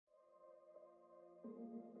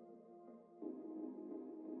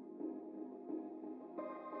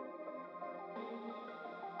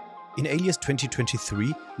In Alias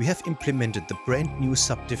 2023, we have implemented the brand new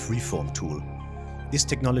SubDiv reform tool. This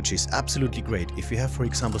technology is absolutely great if you have, for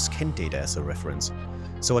example, scan data as a reference,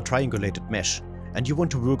 so a triangulated mesh, and you want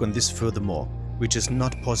to work on this furthermore, which is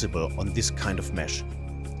not possible on this kind of mesh.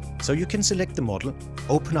 So you can select the model,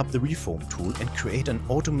 open up the reform tool and create an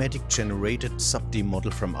automatic generated SubD model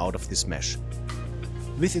from out of this mesh.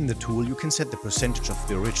 Within the tool you can set the percentage of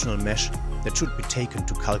the original mesh that should be taken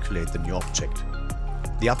to calculate the new object,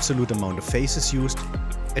 the absolute amount of faces used,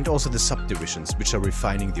 and also the subdivisions which are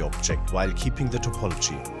refining the object while keeping the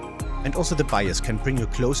topology. And also the bias can bring you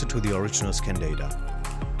closer to the original scan data.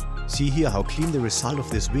 See here how clean the result of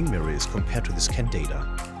this wing mirror is compared to the scan data.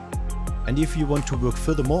 And if you want to work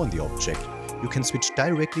furthermore on the object, you can switch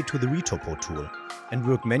directly to the retopo tool and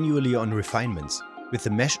work manually on refinements with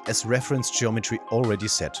the mesh as reference geometry already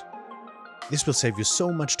set. This will save you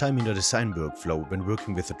so much time in the design workflow when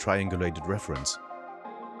working with a triangulated reference.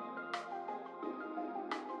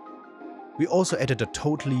 We also added a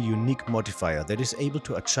totally unique modifier that is able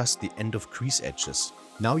to adjust the end of crease edges.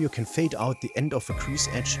 Now you can fade out the end of a crease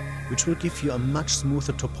edge, which will give you a much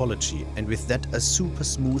smoother topology and with that a super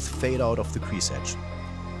smooth fade out of the crease edge.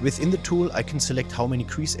 Within the tool I can select how many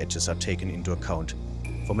crease edges are taken into account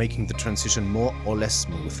for making the transition more or less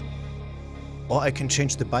smooth. Or I can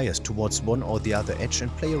change the bias towards one or the other edge and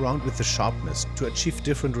play around with the sharpness to achieve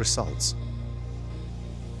different results.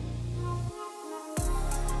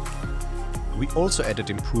 We also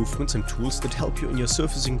added improvements and tools that help you in your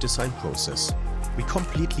surfacing design process. We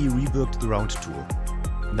completely reworked the round tool.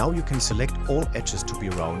 Now you can select all edges to be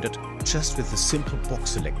rounded just with a simple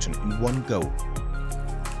box selection in one go.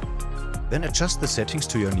 Then adjust the settings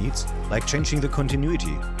to your needs, like changing the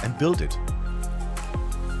continuity, and build it.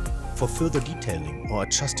 For further detailing or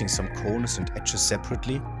adjusting some corners and edges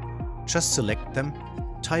separately, just select them,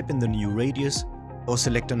 type in the new radius, or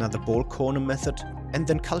select another ball corner method and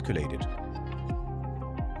then calculate it.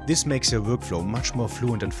 This makes your workflow much more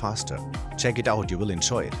fluent and faster. Check it out, you will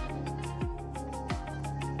enjoy it.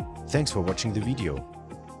 Thanks for watching the video.